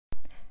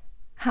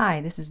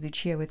Hi, this is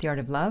Lucia with The Art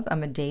of Love.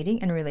 I'm a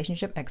dating and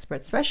relationship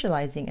expert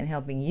specializing in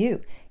helping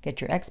you get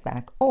your ex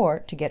back or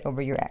to get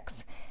over your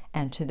ex.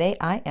 And today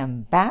I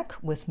am back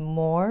with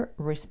more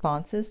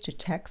responses to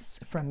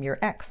texts from your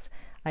ex.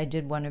 I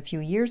did one a few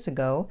years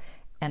ago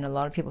and a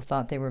lot of people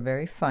thought they were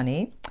very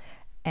funny.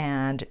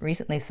 And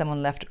recently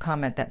someone left a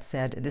comment that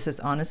said, "This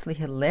is honestly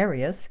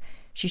hilarious.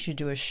 She should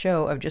do a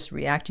show of just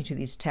reacting to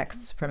these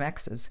texts from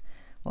exes."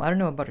 Well, I don't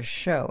know about a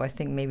show. I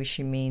think maybe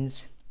she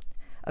means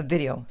a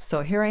video.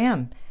 So here I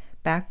am,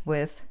 back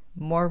with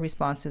more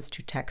responses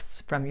to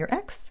texts from your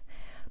ex.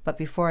 But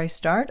before I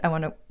start, I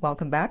want to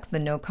welcome back the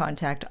No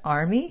Contact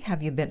Army.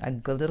 Have you been a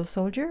good little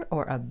soldier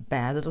or a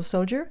bad little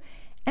soldier?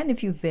 And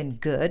if you've been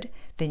good,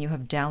 then you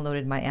have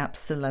downloaded my app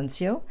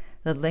Silencio.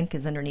 The link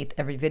is underneath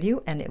every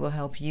video and it will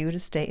help you to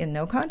stay in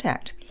no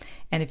contact.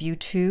 And if you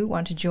too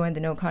want to join the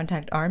No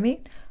Contact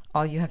Army,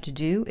 all you have to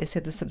do is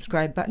hit the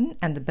subscribe button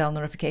and the bell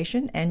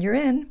notification and you're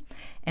in.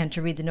 And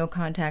to read the No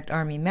Contact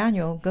Army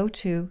manual, go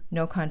to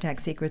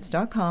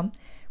nocontactsecrets.com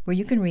where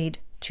you can read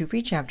 2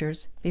 free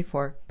chapters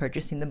before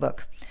purchasing the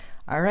book.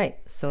 All right,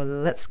 so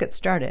let's get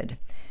started.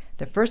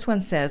 The first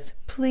one says,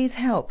 "Please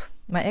help.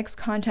 My ex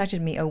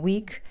contacted me a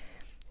week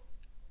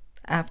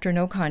after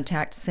no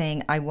contact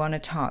saying, 'I want to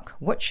talk.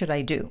 What should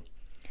I do?'"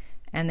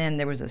 And then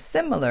there was a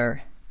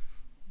similar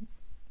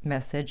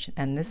message,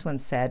 and this one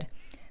said,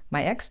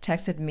 "My ex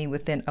texted me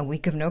within a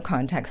week of no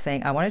contact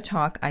saying, 'I want to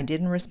talk. I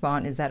didn't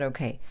respond. Is that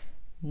okay?'"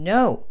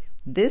 No,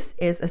 this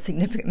is a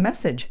significant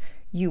message.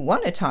 You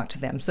want to talk to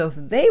them. So if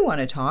they want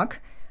to talk,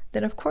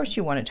 then of course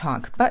you want to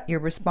talk. But your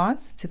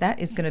response to that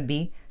is going to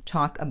be,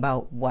 talk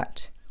about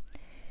what?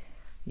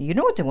 You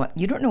know what they want.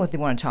 You don't know what they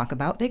want to talk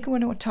about. They can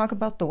want to talk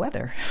about the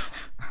weather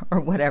or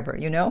whatever,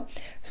 you know?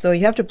 So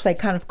you have to play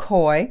kind of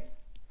coy.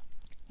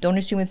 Don't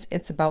assume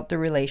it's about the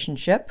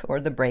relationship or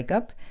the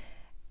breakup.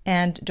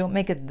 And don't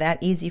make it that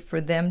easy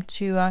for them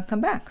to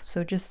come back.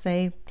 So just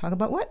say, talk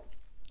about what?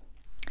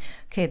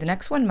 Okay, the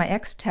next one, my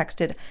ex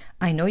texted,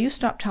 "I know you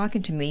stopped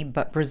talking to me,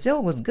 but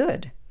Brazil was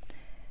good."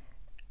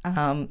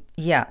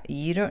 Yeah,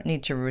 you don't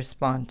need to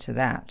respond to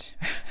that.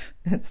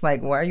 It's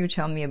like, why are you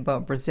telling me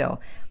about Brazil?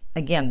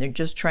 Again, they're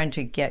just trying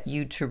to get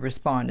you to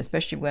respond,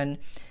 especially when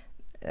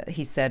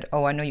he said,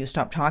 "Oh, I know you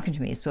stopped talking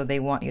to me." So they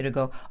want you to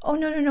go, "Oh,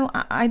 no,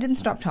 I didn't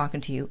stop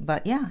talking to you."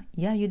 But yeah,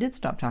 you did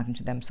stop talking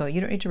to them. So you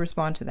don't need to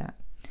respond to that.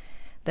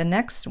 The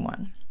next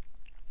one.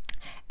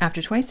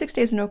 After 26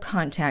 days of no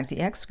contact, the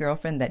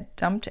ex-girlfriend that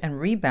dumped and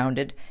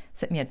rebounded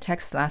sent me a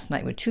text last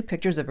night with 2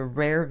 pictures of a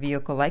rare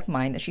vehicle like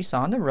mine that she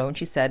saw on the road.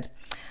 She said,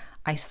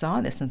 "I saw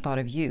this and thought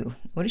of you."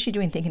 What is she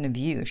doing thinking of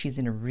you if she's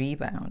in a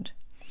rebound?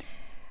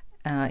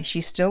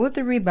 She's still with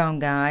the rebound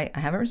guy. I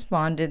haven't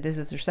responded. This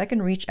is her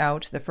second reach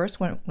out. The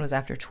first one was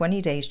after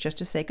 20 days just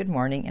to say good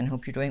morning and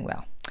hope you're doing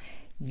well.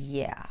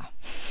 Yeah.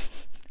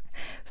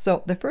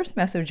 So the first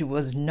message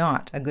was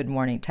not a good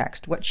morning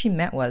text. What she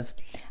meant was,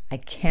 "I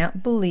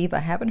can't believe I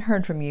haven't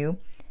heard from you.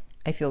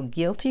 I feel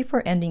guilty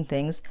for ending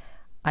things.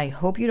 I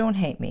hope you don't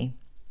hate me."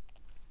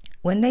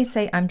 When they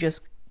say, "I'm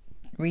just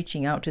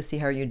reaching out to see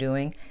how you're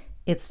doing,"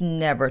 it's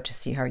never to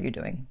see how you're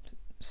doing.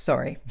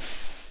 Sorry.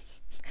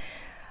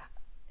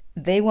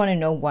 They want to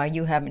know why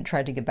you haven't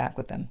tried to get back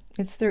with them.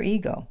 It's their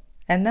ego.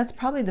 And that's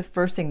probably the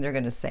first thing they're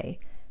going to say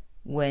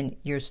when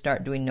you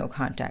start doing no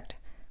contact.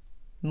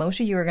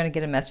 Most of you are going to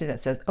get a message that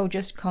says, "Oh,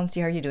 just call and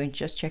see how you're doing,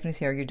 just checking to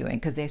see how you're doing,"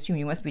 because they assume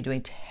you must be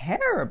doing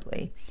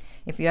terribly.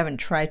 If you haven't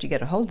tried to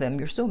get a hold of them,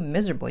 you're so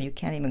miserable you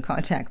can't even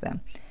contact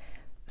them.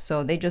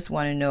 So they just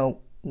want to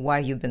know why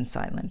you've been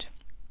silent.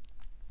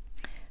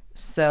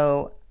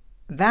 So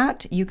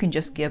that you can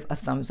just give a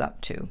thumbs up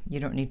to.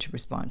 You don't need to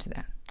respond to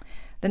that.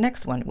 The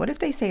next one, what if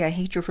they say, "I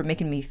hate you for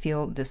making me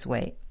feel this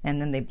way," and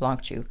then they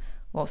blocked you?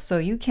 Well, so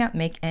you can't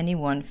make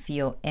anyone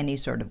feel any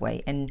sort of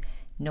way, and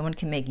no one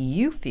can make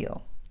you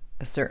feel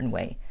a certain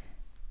way.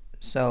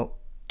 So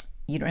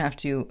you don't have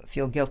to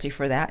feel guilty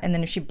for that. And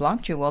then if she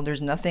blocked you, well,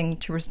 there's nothing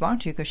to respond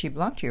to because she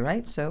blocked you,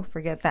 right? So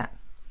forget that.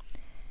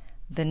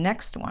 The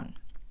next one.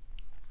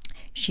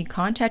 She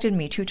contacted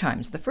me 2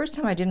 times. The first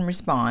time I didn't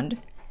respond,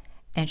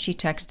 and she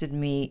texted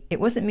me, "It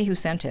wasn't me who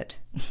sent it,"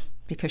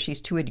 because she's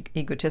too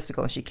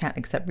egotistical. She can't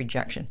accept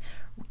rejection.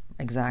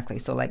 Exactly.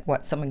 So like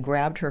what? Someone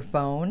grabbed her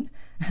phone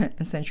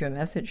and sent you a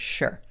message?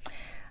 Sure.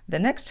 The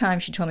next time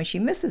she told me she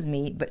misses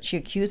me, but she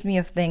accused me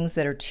of things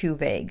that are too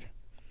vague,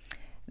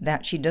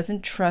 that she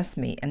doesn't trust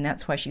me, and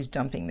that's why she's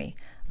dumping me.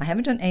 I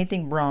haven't done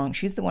anything wrong.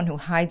 She's the one who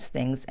hides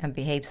things and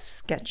behaves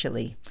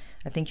sketchily.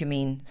 I think you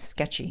mean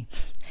sketchy.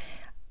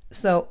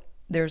 So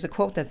there's a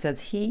quote that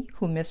says, "He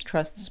who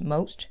mistrusts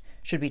most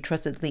should be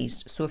trusted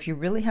least." So if you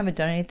really haven't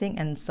done anything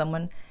and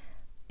someone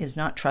is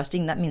not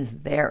trusting, that means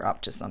they're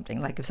up to something.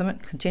 Like if someone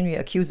continually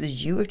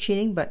accuses you of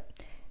cheating, but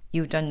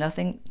you've done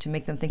nothing to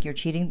make them think you're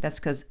cheating, that's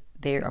because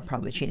they are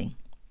probably cheating.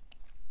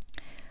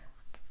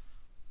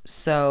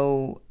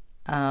 So,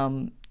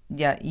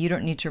 yeah, you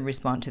don't need to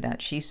respond to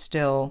that. She's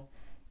still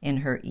in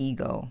her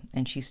ego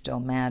and she's still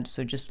mad.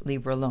 So just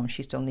leave her alone.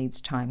 She still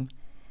needs time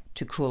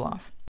to cool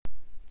off.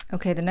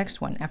 Okay, the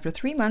next one. After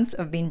 3 months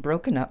of being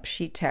broken up,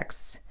 she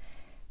texts,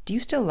 do you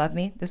still love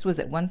me? This was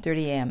at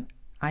 1:30 a.m.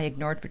 I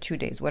ignored for 2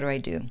 days. What do I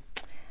do?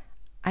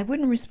 I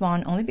wouldn't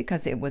respond only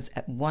because it was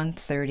at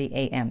 1:30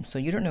 a.m. So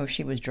you don't know if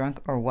she was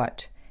drunk or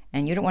what.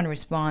 And you don't want to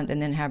respond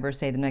and then have her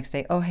say the next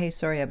day, oh, hey,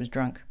 sorry, I was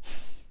drunk.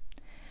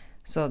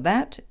 So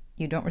that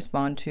you don't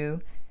respond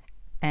to,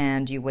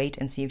 and you wait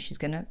and see if she's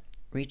going to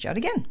reach out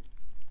again.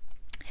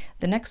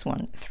 The next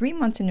one, 3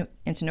 months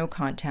into no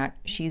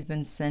contact, she's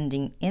been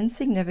sending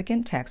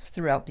insignificant texts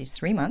throughout these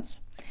 3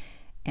 months,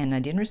 and I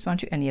didn't respond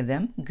to any of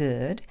them.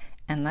 Good.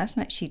 And last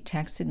night she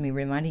texted me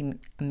reminding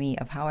me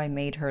of how I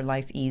made her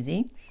life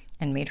easy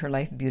and made her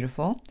life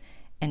beautiful,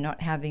 and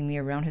not having me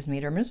around has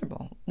made her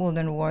miserable. Well,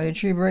 then why did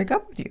she break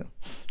up with you?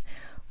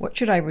 What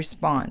should I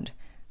respond?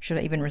 Should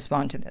I even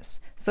respond to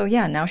this? So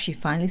yeah, now she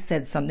finally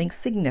said something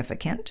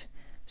significant.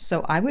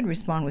 So I would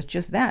respond with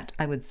just that.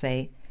 I would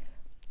say,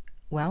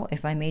 well,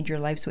 if I made your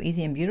life so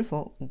easy and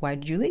beautiful, why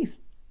did you leave?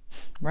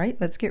 Right?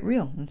 Let's get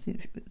real and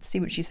see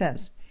what she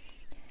says.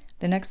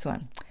 The next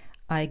one.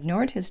 I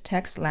ignored his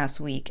text last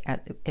week.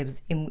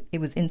 It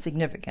was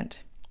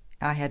insignificant.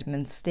 I had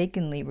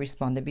mistakenly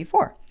responded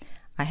before.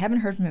 I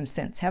haven't heard from him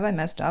since. Have I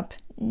messed up?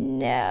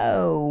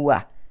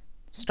 No.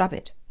 Stop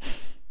it.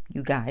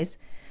 You guys.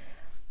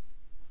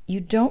 You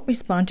don't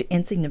respond to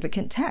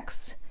insignificant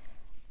texts.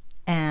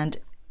 And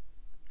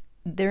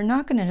they're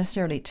not going to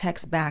necessarily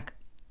text back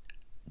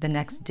the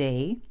next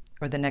day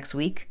or the next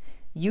week.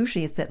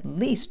 Usually it's at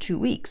least 2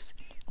 weeks.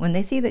 When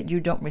they see that you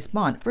don't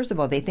respond, first of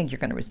all, they think you're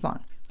going to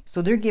respond.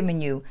 So they're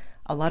giving you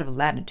a lot of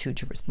latitude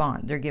to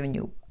respond. They're giving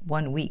you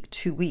 1 week,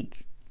 2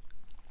 weeks.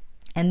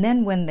 And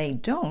then when they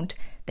don't,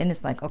 then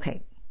it's like,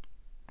 okay,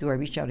 do I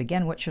reach out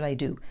again? What should I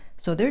do?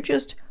 So they're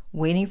just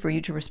waiting for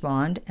you to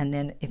respond. And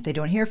then if they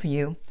don't hear from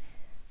you,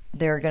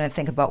 they're going to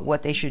think about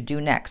what they should do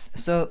next.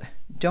 So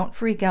don't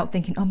freak out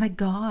thinking, oh my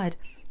God,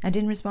 I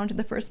didn't respond to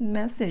the first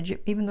message,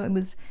 even though it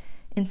was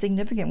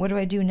insignificant. What do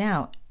I do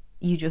now?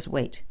 You just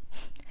wait.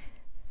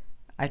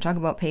 I talk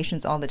about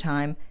patience all the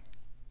time.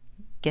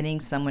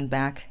 Getting someone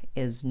back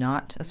is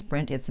not a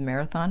sprint, it's a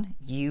marathon.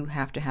 You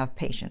have to have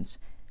patience.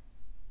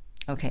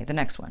 Okay, the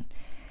next one.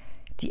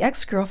 The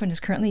ex-girlfriend is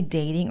currently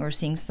dating or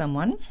seeing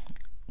someone.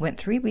 Went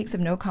 3 weeks of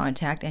no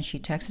contact, and she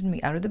texted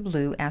me out of the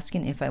blue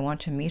asking if I want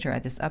to meet her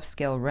at this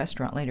upscale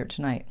restaurant later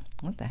tonight.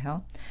 What the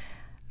hell?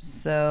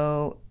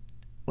 So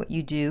what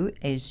you do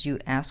is you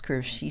ask her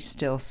if she's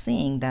still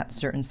seeing that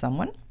certain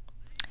someone.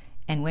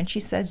 And when she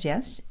says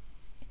yes,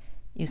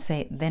 you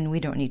say, then we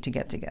don't need to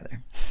get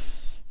together.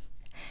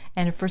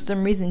 And if for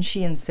some reason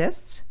she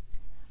insists,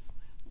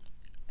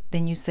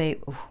 then you say,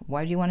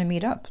 why do you want to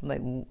meet up? Like,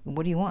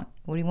 what do you want?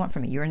 What do you want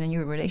from me? You're in a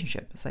new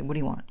relationship. It's like, what do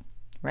you want?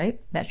 Right?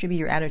 That should be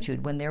your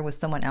attitude when they're with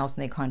someone else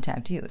and they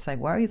contact you. It's like,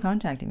 why are you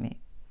contacting me?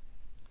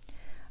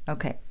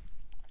 Okay.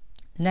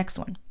 The next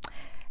one.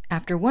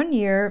 After 1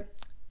 year,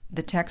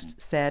 the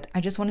text said,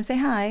 I just want to say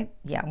hi.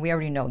 Yeah, we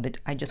already know that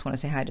I just want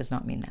to say hi does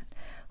not mean that.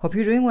 Hope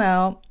you're doing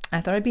well.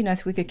 I thought it'd be nice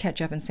if we could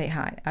catch up and say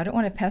hi. I don't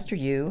want to pester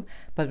you,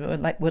 but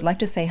would like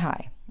to say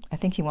hi. I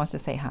think he wants to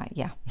say hi.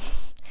 Yeah.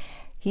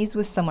 He's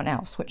with someone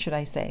else. What should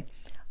I say?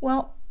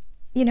 Well,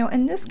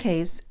 in this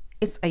case,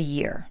 it's a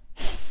year.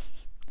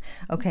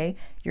 Okay?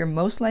 You're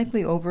most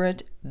likely over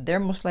it. They're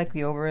most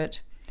likely over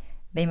it.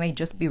 They may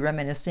just be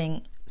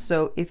reminiscing.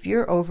 So if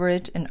you're over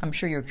it, and I'm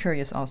sure you're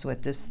curious also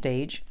at this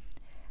stage,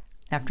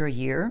 after a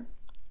year,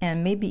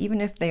 and maybe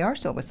even if they are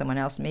still with someone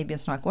else, maybe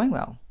it's not going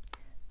well.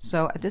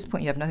 So at this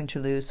point, you have nothing to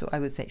lose. So I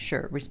would say,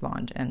 sure,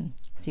 respond and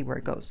see where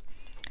it goes.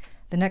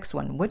 The next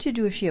one, what to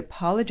do if she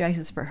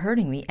apologizes for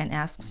hurting me and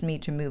asks me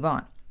to move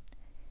on?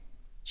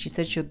 She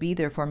said she'll be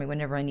there for me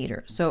whenever I need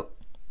her. So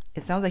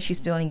it sounds like she's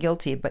feeling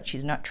guilty, but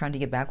she's not trying to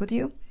get back with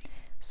you.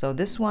 So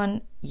this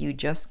one, you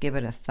just give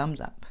it a thumbs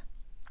up.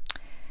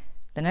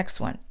 The next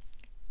one,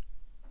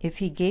 if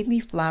he gave me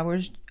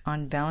flowers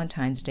on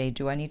Valentine's Day,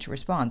 do I need to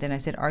respond? Then I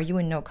said, are you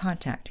in no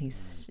contact?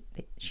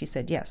 She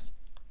said yes.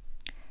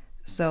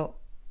 So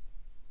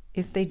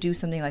if they do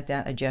something like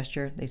that, a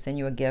gesture, they send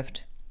you a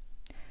gift,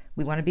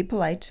 we want to be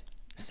polite.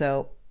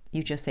 So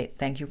you just say,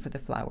 thank you for the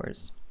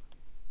flowers.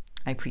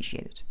 I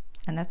appreciate it.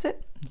 And that's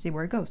it. See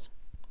where it goes.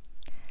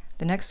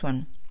 The next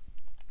one.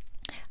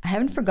 I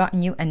haven't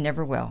forgotten you and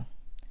never will.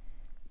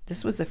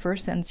 This was the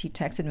first sentence he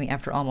texted me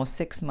after almost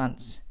 6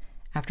 months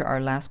after our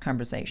last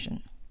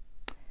conversation.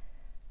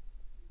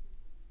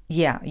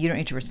 Yeah, you don't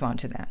need to respond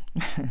to that.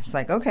 It's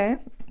like, okay,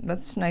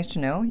 that's nice to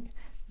know.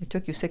 It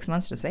took you 6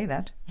 months to say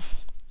that.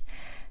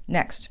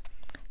 Next.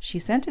 She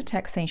sent a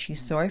text saying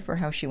she's sorry for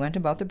how she went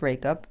about the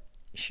breakup.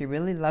 She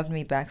really loved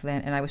me back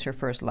then, and I was her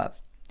first love.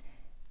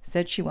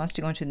 Said she wants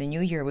to go into the new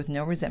year with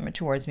no resentment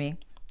towards me.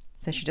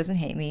 Said she doesn't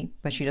hate me,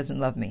 but she doesn't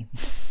love me.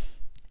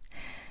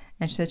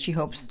 And she said she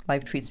hopes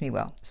life treats me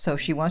well. So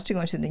she wants to go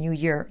into the new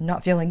year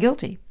not feeling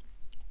guilty.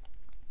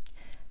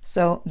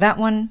 So that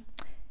one,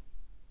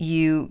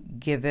 you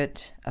give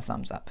it a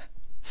thumbs up.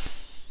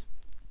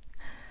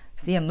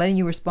 See, I'm letting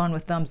you respond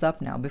with thumbs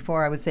up now.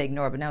 Before I would say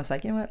ignore, but now it's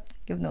like, you know what?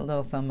 Give them a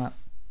little thumb up.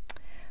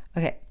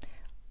 Okay.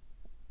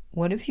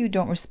 What if you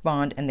don't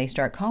respond and they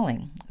start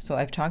calling? So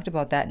I've talked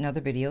about that in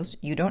other videos.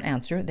 You don't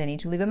answer, they need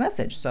to leave a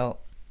message. So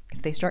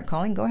If they start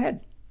calling, go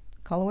ahead.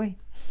 Call away.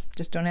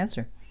 Just don't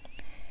answer.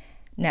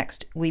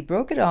 Next, we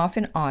broke it off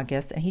in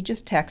August and he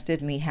just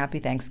texted me Happy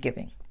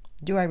Thanksgiving.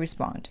 Do I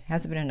respond?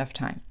 Hasn't been enough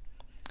time.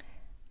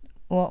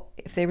 Well,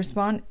 if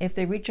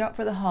they reach out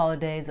for the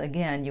holidays,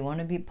 again, you want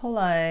to be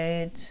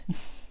polite.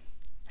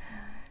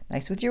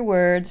 Nice with your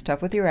words,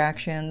 tough with your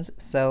actions.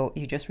 So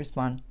you just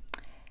respond,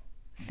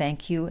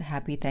 thank you,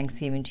 Happy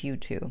Thanksgiving to you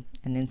too.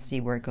 And then see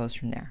where it goes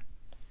from there.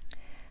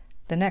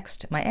 The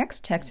next, my ex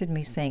texted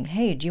me saying,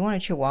 hey, do you want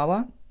a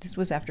Chihuahua? This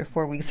was after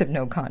 4 weeks of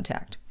no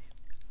contact.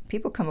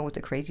 People come up with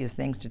the craziest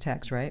things to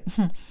text, right?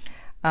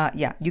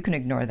 Yeah, you can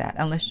ignore that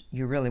unless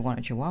you really want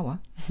a Chihuahua.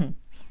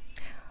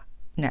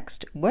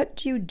 Next, what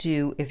do you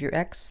do if your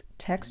ex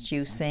texts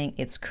you saying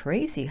it's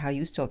crazy how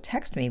you still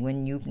text me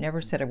when you've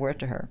never said a word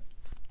to her?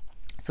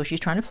 So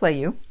she's trying to play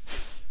you.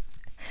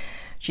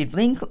 She's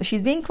being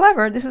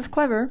clever. This is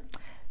clever.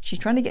 She's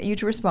trying to get you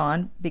to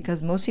respond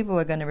because most people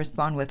are going to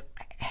respond with,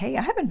 hey,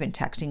 I haven't been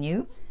texting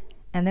you.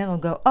 And then it'll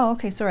go, oh,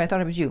 okay, sorry, I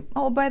thought it was you.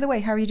 Oh, by the way,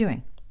 how are you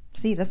doing?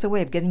 See, that's a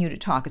way of getting you to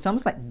talk. It's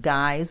almost like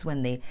guys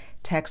when they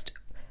text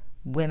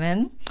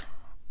women,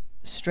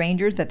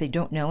 strangers that they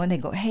don't know, and they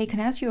go, hey, can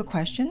I ask you a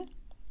question?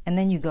 And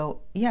then you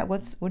go, yeah,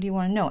 what do you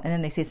want to know? And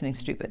then they say something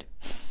stupid.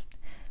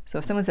 So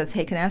if someone says,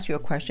 hey, can I ask you a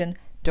question?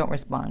 Don't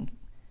respond.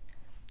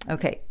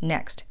 Okay,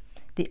 next.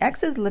 The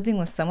ex is living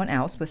with someone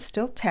else, but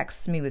still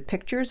texts me with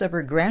pictures of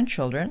her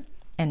grandchildren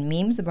and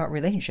memes about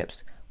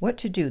relationships. What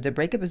to do? The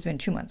breakup has been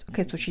 2 months.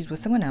 Okay, so she's with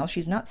someone else.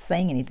 She's not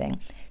saying anything.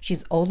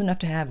 She's old enough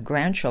to have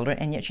grandchildren,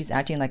 and yet she's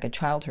acting like a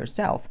child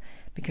herself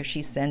because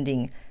she's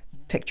sending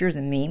pictures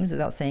and memes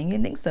without saying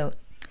anything. So,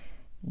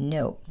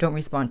 no, don't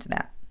respond to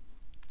that.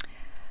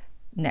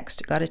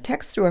 Next, got a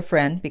text through a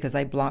friend because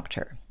I blocked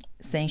her,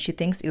 saying she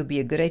thinks it would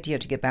be a good idea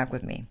to get back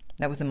with me.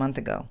 That was a month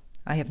ago.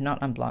 I have not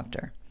unblocked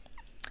her.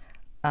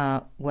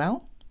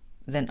 Well,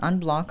 then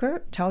unblock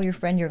her. Tell your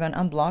friend you're going to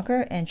unblock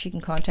her, and she can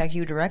contact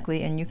you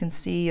directly, and you can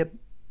see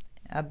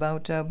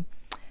about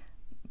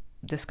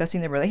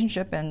discussing the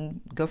relationship and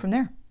go from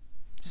there.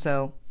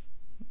 So,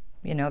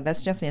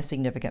 that's definitely a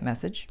significant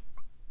message.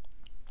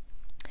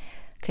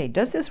 Okay,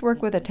 does this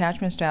work with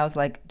attachment styles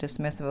like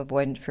dismissive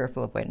avoidant,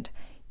 fearful avoidant?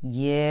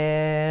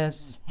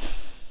 Yes.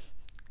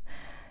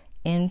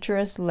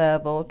 Interest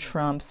level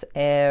trumps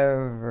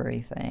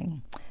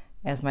everything,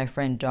 as my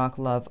friend Doc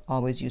Love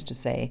always used to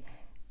say.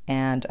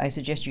 And I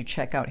suggest you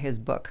check out his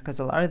book because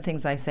a lot of the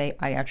things I say,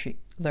 I actually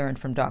learned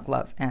from Doc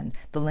Love. And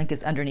the link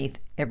is underneath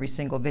every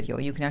single video.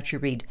 You can actually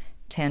read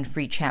 10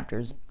 free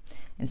chapters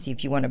and see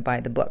if you want to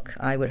buy the book.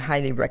 I would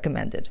highly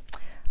recommend it.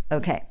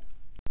 Okay.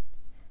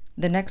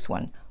 The next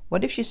one.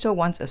 What if she still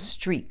wants a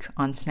streak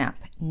on Snap?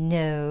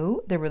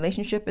 No, the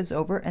relationship is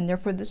over and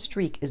therefore the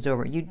streak is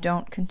over. You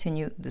don't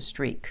continue the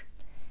streak.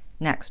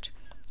 Next.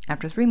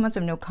 After 3 months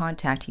of no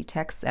contact, he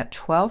texts at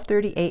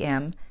 12:30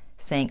 a.m.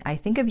 saying, I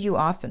think of you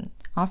often,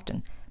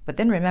 but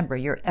then remember,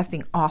 you're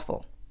effing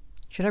awful.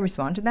 Should I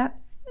respond to that?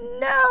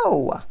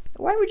 No!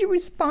 Why would you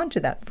respond to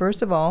that?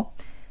 First of all,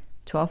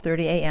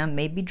 12:30 a.m.,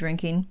 maybe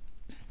drinking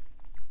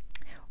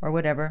or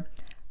whatever,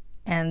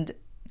 and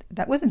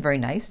that wasn't very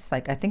nice. It's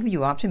like, I think of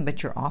you often,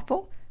 but you're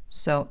awful.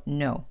 So,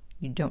 no,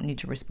 you don't need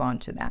to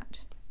respond to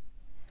that.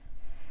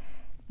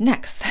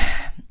 Next.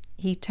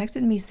 He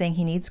texted me saying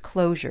he needs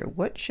closure.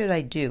 What should I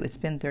do? It's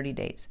been 30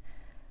 days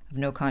of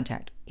no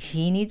contact.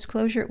 He needs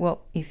closure?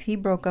 Well, if he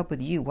broke up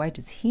with you, why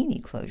does he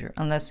need closure?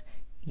 Unless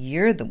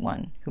you're the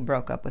one who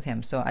broke up with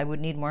him. So I would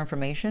need more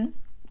information.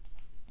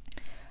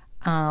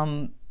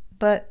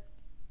 But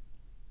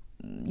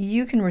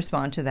you can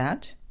respond to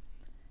that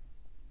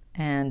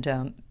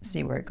and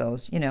see where it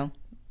goes.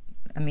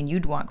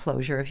 You'd want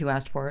closure if you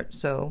asked for it.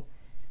 So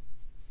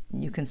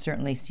you can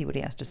certainly see what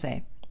he has to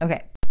say.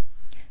 Okay.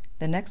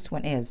 The next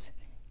one is,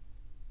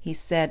 he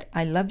said,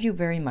 I love you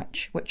very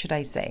much. What should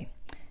I say?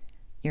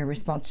 Your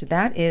response to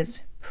that is,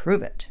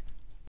 prove it.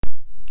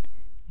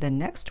 The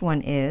next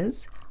one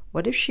is,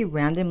 what if she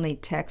randomly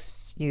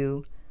texts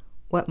you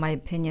what my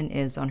opinion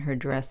is on her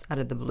dress out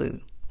of the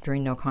blue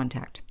during no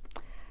contact?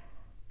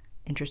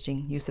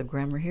 Interesting use of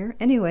grammar here.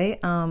 Anyway,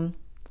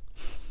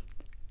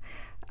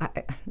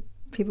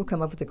 people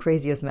come up with the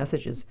craziest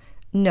messages.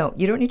 No,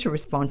 you don't need to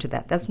respond to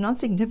that. That's not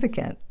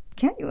significant.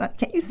 Can't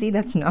you see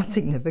that's not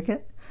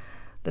significant?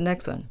 The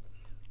next one.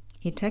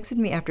 He texted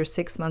me after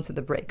 6 months of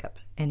the breakup,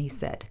 and he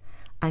said,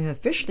 I'm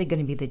officially going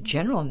to be the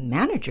general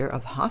manager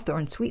of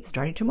Hawthorne Suites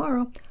starting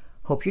tomorrow.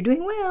 Hope you're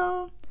doing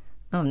well.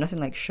 Oh, nothing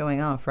like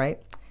showing off, right?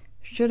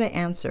 Should I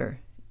answer?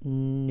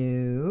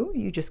 No,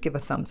 you just give a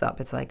thumbs up.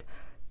 It's like,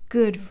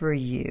 good for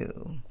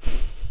you.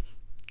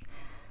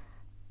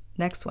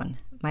 Next one.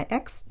 My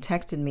ex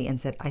texted me and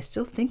said, I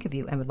still think of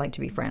you and would like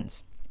to be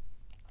friends.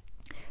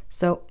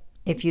 So,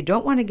 if you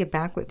don't want to get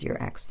back with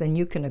your ex, then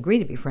you can agree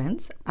to be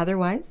friends.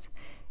 Otherwise,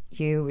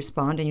 you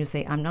respond and you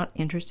say, I'm not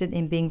interested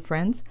in being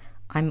friends.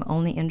 I'm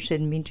only interested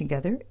in being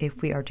together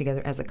if we are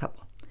together as a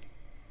couple.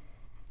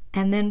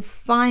 And then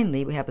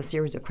finally, we have a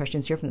series of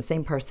questions here from the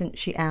same person.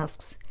 She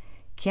asks,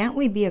 Can't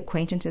we be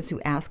acquaintances who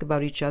ask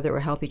about each other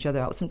or help each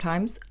other out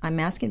sometimes? I'm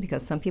asking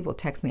because some people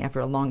text me after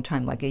a long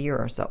time, like a year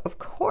or so. Of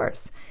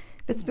course.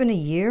 If it's been a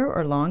year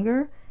or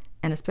longer,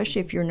 and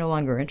especially if you're no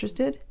longer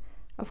interested,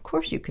 of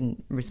course you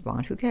can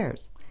respond. Who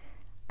cares?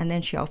 And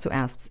then she also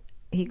asks,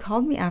 he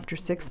called me after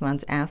 6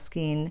 months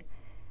asking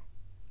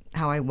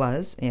how I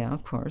was. Yeah,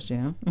 of course,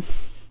 yeah.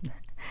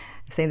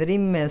 Saying that he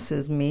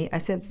misses me. I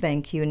said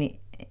thank you, and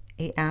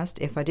he asked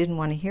if I didn't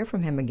want to hear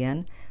from him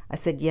again. I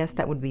said yes,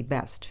 that would be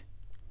best.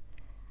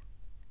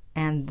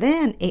 And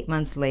then 8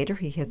 months later,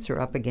 he hits her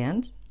up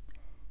again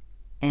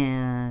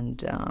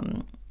and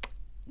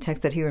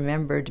texts that he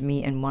remembered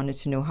me and wanted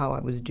to know how I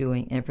was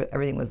doing and if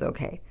everything was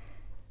okay.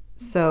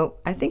 So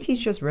I think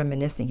he's just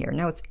reminiscing here.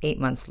 Now it's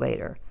 8 months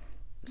later.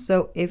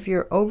 So if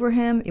you're over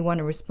him, you want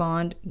to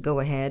respond,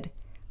 go ahead.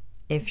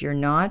 If you're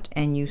not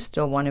and you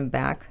still want him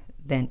back,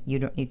 then you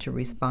don't need to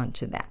respond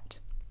to that.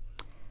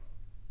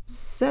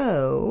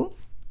 So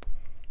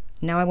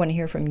now I want to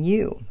hear from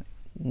you.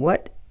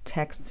 What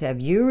texts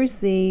have you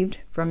received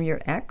from your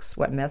ex?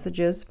 What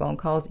messages, phone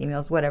calls,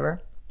 emails,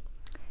 whatever?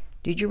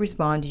 Did you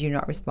respond? Did you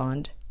not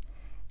respond?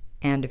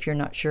 And if you're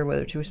not sure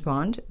whether to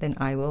respond, then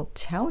I will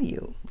tell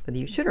you whether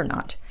you should or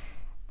not.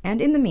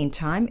 And in the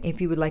meantime, if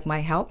you would like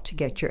my help to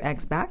get your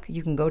ex back,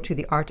 you can go to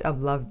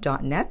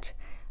theartoflove.net.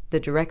 The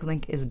direct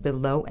link is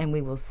below and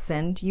we will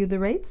send you the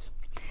rates.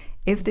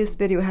 If this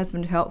video has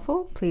been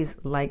helpful, please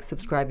like,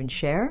 subscribe, and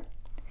share.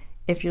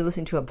 If you're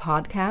listening to a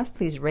podcast,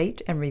 please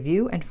rate and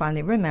review. And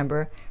finally,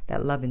 remember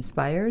that love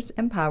inspires,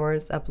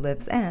 empowers,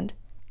 uplifts, and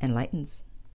enlightens.